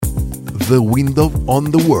The Window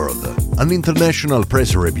on the World, an international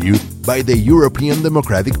press review by the European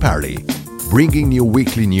Democratic Party, bringing you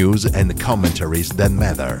weekly news and commentaries that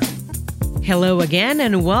matter. Hello again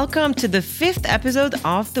and welcome to the fifth episode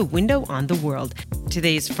of The Window on the World.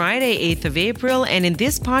 Today is Friday, 8th of April, and in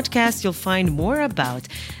this podcast you'll find more about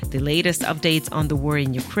the latest updates on the war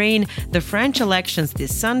in Ukraine, the French elections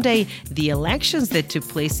this Sunday, the elections that took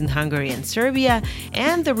place in Hungary and Serbia,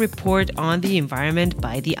 and the report on the environment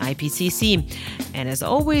by the IPCC. And as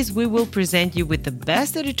always, we will present you with the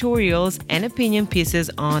best editorials and opinion pieces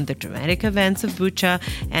on the dramatic events of Bucha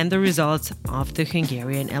and the results of the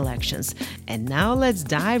Hungarian elections. And now let's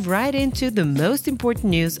dive right into the most important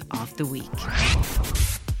news of the week.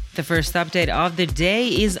 The first update of the day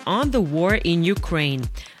is on the war in Ukraine.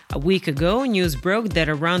 A week ago, news broke that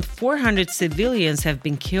around 400 civilians have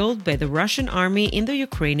been killed by the Russian army in the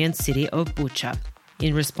Ukrainian city of Bucha.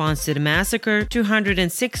 In response to the massacre,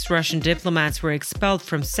 206 Russian diplomats were expelled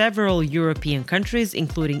from several European countries,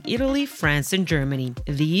 including Italy, France, and Germany.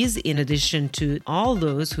 These, in addition to all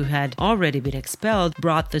those who had already been expelled,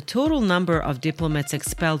 brought the total number of diplomats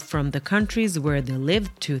expelled from the countries where they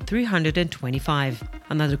lived to 325.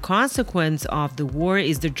 Another consequence of the war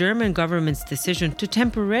is the German government's decision to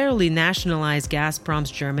temporarily nationalize Gazprom's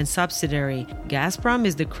German subsidiary. Gazprom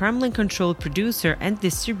is the Kremlin-controlled producer and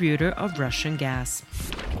distributor of Russian gas.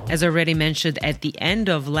 As already mentioned at the end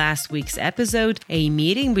of last week's episode, a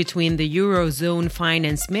meeting between the Eurozone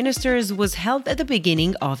finance ministers was held at the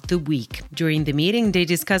beginning of the week. During the meeting, they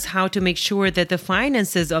discussed how to make sure that the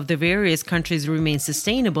finances of the various countries remain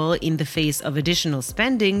sustainable in the face of additional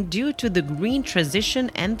spending due to the green transition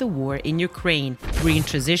and the war in Ukraine. Green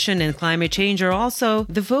transition and climate change are also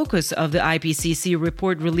the focus of the IPCC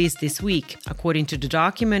report released this week. According to the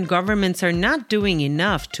document, governments are not doing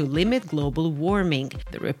enough to limit global warming.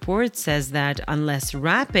 The report says that unless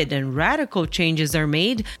rapid and radical changes are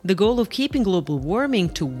made, the goal of keeping global warming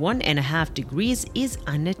to 1.5 degrees is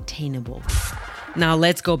unattainable. Now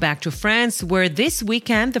let's go back to France, where this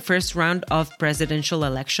weekend the first round of presidential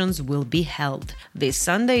elections will be held. This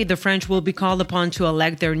Sunday, the French will be called upon to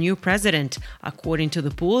elect their new president. According to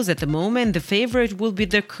the polls, at the moment, the favorite will be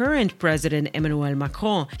the current president, Emmanuel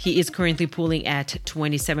Macron. He is currently polling at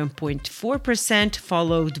 27.4%,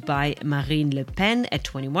 followed by Marine Le Pen at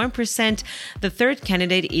 21%. The third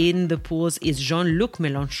candidate in the polls is Jean-Luc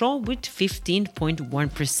Mélenchon with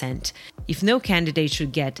 15.1%. If no candidate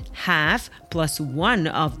should get half plus one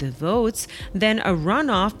of the votes, then a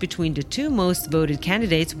runoff between the two most voted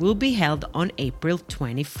candidates will be held on April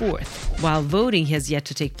 24th. While voting has yet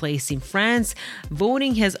to take place in France,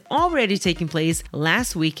 voting has already taken place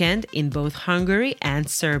last weekend in both Hungary and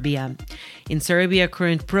Serbia. In Serbia,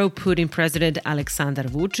 current pro-Putin President Aleksandar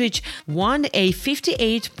Vučić won a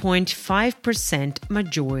 58.5%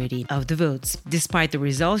 majority of the votes. Despite the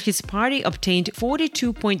result, his party obtained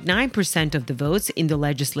 42.9% of the votes in the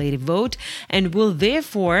legislative vote and will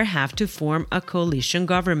therefore have to form a coalition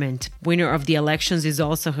government. Winner of the elections is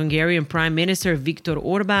also Hungarian Prime Minister Viktor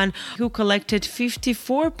Orbán, who collected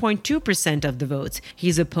 54.2% of the votes.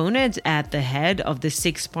 His opponent at the head of the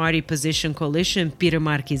six-party position coalition, Peter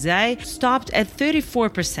Markizai, stopped at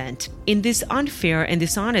 34%. In this unfair and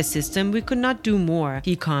dishonest system, we could not do more,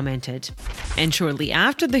 he commented. And shortly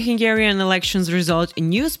after the Hungarian elections result,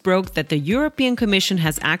 news broke that the European Commission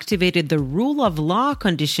has activated the rule of law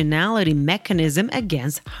conditionality mechanism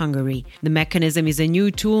against Hungary. The mechanism is a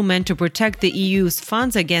new tool meant to protect the EU's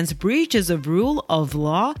funds against breaches of rule of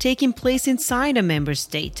law taking place inside a member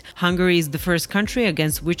state. Hungary is the first country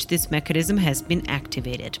against which this mechanism has been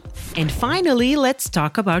activated. And finally, let's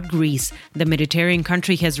talk about Greece. The Mediterranean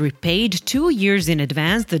country has repaid 2 years in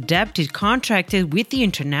advance the debt it contracted with the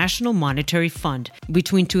International Monetary Fund.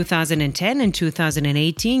 Between 2010 and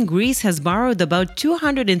 2018, Greece has borrowed about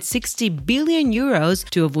 260 billion euros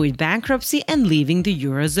to avoid bankruptcy and leaving the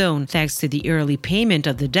Eurozone. Thanks to the early payment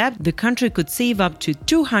of the debt, the country could save up to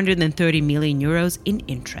 230 million euros in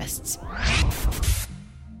interests.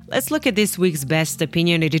 Let's look at this week's best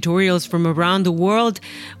opinion editorials from around the world.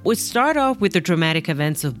 We start off with the dramatic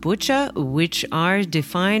events of Bucha, which are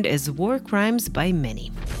defined as war crimes by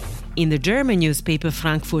many. In the German newspaper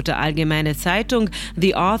Frankfurter Allgemeine Zeitung,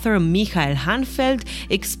 the author Michael Hanfeld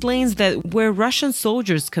explains that where Russian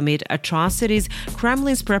soldiers commit atrocities,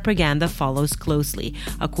 Kremlin's propaganda follows closely.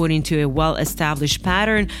 According to a well-established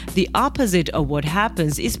pattern, the opposite of what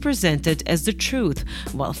happens is presented as the truth,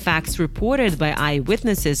 while facts reported by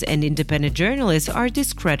eyewitnesses and independent journalists are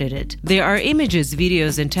discredited. There are images,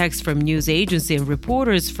 videos, and texts from news agencies and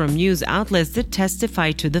reporters from news outlets that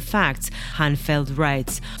testify to the facts, Hanfeld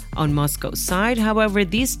writes. On Moscow's side, however,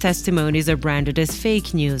 these testimonies are branded as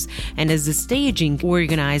fake news and as a staging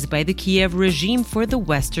organized by the Kiev regime for the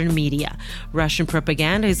Western media. Russian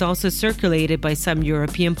propaganda is also circulated by some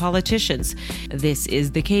European politicians. This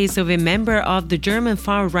is the case of a member of the German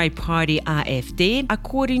far-right party AfD,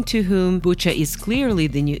 according to whom Bucha is clearly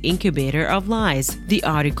the new incubator of lies, the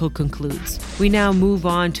article concludes. We now move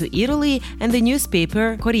on to Italy and the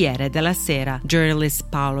newspaper Corriere della Sera.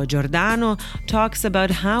 Journalist Paolo Giordano talks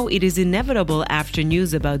about how it is inevitable after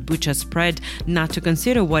news about Bucha spread not to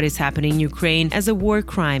consider what is happening in Ukraine as a war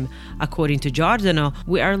crime. According to Giordano,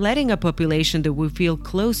 we are letting a population that we feel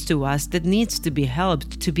close to us that needs to be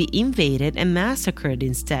helped to be invaded and massacred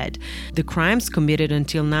instead. The crimes committed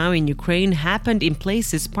until now in Ukraine happened in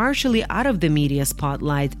places partially out of the media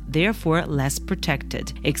spotlight, therefore less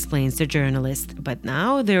protected, explains the journalist. But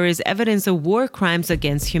now there is evidence of war crimes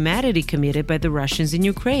against humanity committed by the Russians in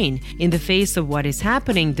Ukraine. In the face of what is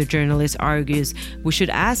happening, the journalist argues, we should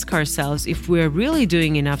ask ourselves if we are really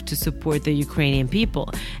doing enough to support the Ukrainian people.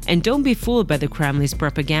 And don't be fooled by the Kremlin's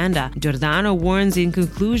propaganda. Giordano warns in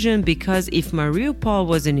conclusion, because if Mariupol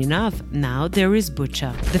wasn't enough, now there is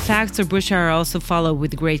Bucha. The facts of Bucha are also followed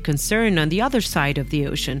with great concern on the other side of the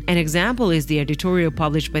ocean. An example is the editorial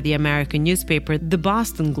published by the American newspaper The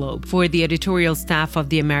Boston Globe. For the editorial staff of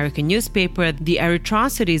the American newspaper, the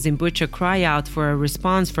atrocities in Bucha cry out for a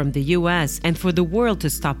response from the US and for the world to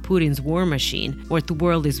stop Putin's war machine. What the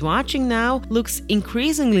world is watching now looks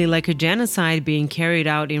increasingly like a genocide being carried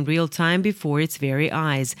out in real time before its very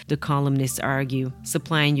eyes, the columnists argue.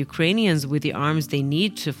 Supplying Ukrainians with the arms they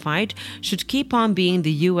need to fight should keep on being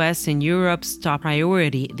the US and Europe's top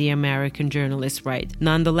priority, the American journalists write.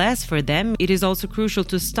 Nonetheless, for them, it is also crucial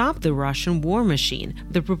to stop the Russian war machine.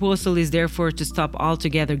 The proposal is therefore to stop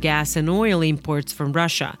altogether gas and oil imports from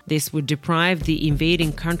Russia. This would deprive the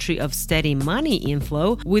invading country of steady money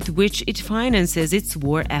inflow with which it finances its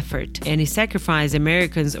war effort. Any sacrifice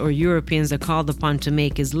Americans or Europeans are called upon to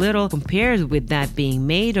make is little compared with that being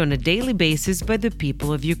made on a daily basis by the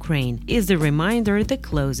people of Ukraine, is the reminder that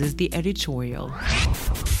closes the editorial.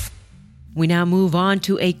 We now move on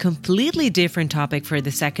to a completely different topic for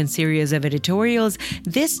the second series of editorials,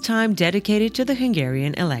 this time dedicated to the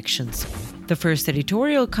Hungarian elections. The first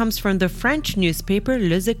editorial comes from the French newspaper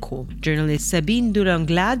Les Echos. Journalist Sabine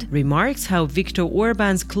Duranglade remarks how Viktor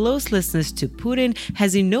Orban's closeness to Putin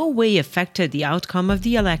has in no way affected the outcome of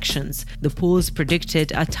the elections. The polls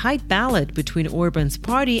predicted a tight ballot between Orban's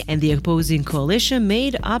party and the opposing coalition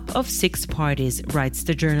made up of 6 parties, writes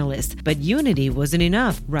the journalist. But unity wasn't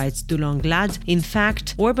enough, writes Duranglade. In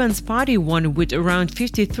fact, Orban's party won with around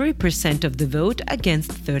 53% of the vote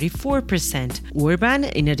against 34%. Orban,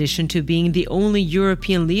 in addition to being the only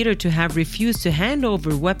European leader to have refused to hand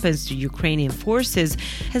over weapons to Ukrainian forces,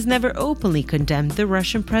 has never openly condemned the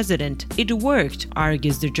Russian president. It worked,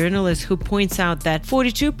 argues the journalist, who points out that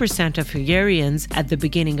 42% of Hungarians at the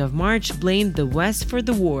beginning of March blamed the West for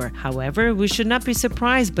the war. However, we should not be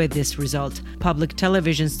surprised by this result. Public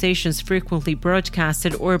television stations frequently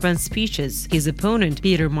broadcasted Orban's speeches. His opponent,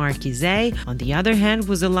 Peter Marchese, on the other hand,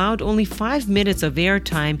 was allowed only 5 minutes of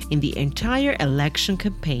airtime in the entire election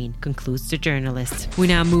campaign, concludes the journalist. We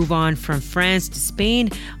now move on from France to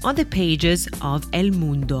Spain on the pages of El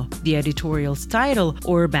Mundo. The editorial's title,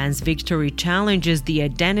 Orban's victory challenges the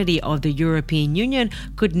identity of the European Union,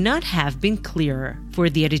 could not have been clearer. For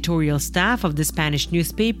the editorial staff of the Spanish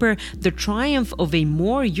newspaper, the triumph of a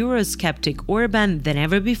more Eurosceptic Orban than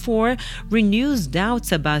ever before renews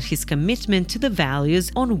doubts about his commitment to the values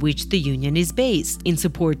on which the Union is based. In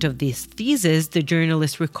support of this thesis, the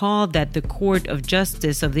journalist recalled that the Court of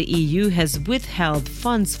Justice of the EU has withheld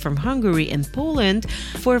funds from Hungary and Poland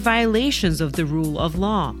for violations of the rule of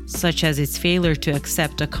law, such as its failure to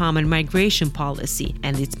accept a common migration policy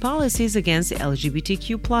and its policies against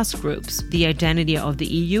LGBTQ+ groups. The identity of the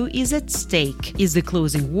EU is at stake, is the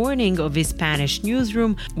closing warning of a Spanish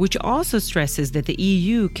newsroom, which also stresses that the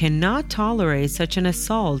EU cannot tolerate such an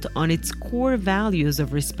assault on its core values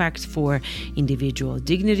of respect for individual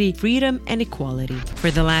dignity, freedom, and equality.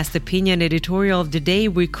 For the last opinion editorial of the day,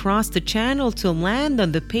 we cross the channel to land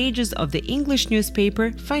on the pages of the English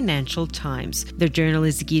newspaper Financial Times. The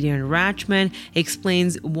journalist Gideon Rachman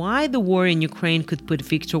explains why the war in Ukraine could put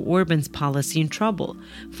Viktor Orban's policy in trouble.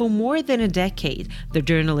 For more than a decade, the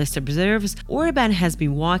journalist observes, Orban has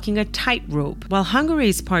been walking a tightrope. While Hungary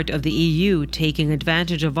is part of the EU, taking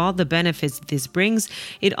advantage of all the benefits this brings,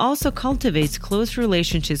 it also cultivates close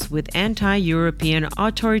relationships with anti-European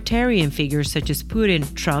authoritarian figures such as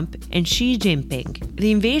Putin, Trump, and Xi Jinping.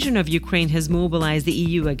 The invasion of Ukraine has mobilized the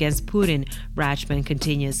EU against Putin, Rachman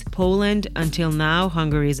continues. Poland, until now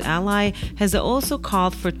Hungary's ally, has also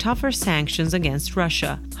called for tougher sanctions against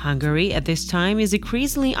Russia. Hungary, at this time, is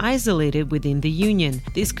increasingly isolated within the Union.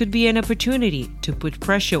 This could be an opportunity to put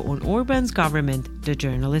pressure on Orban's government, the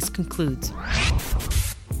journalist concludes.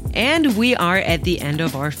 And we are at the end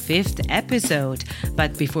of our 5th episode.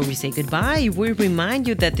 But before we say goodbye, we remind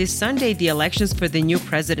you that this Sunday the elections for the new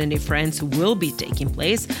president in France will be taking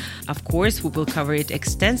place. Of course, we will cover it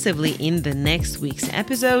extensively in the next week's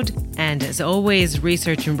episode. And as always,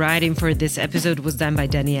 research and writing for this episode was done by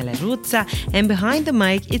Daniela Ruzza. And behind the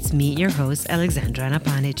mic, it's me, your host, Alexandra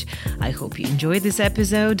Napanic. I hope you enjoyed this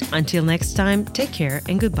episode. Until next time, take care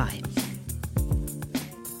and goodbye.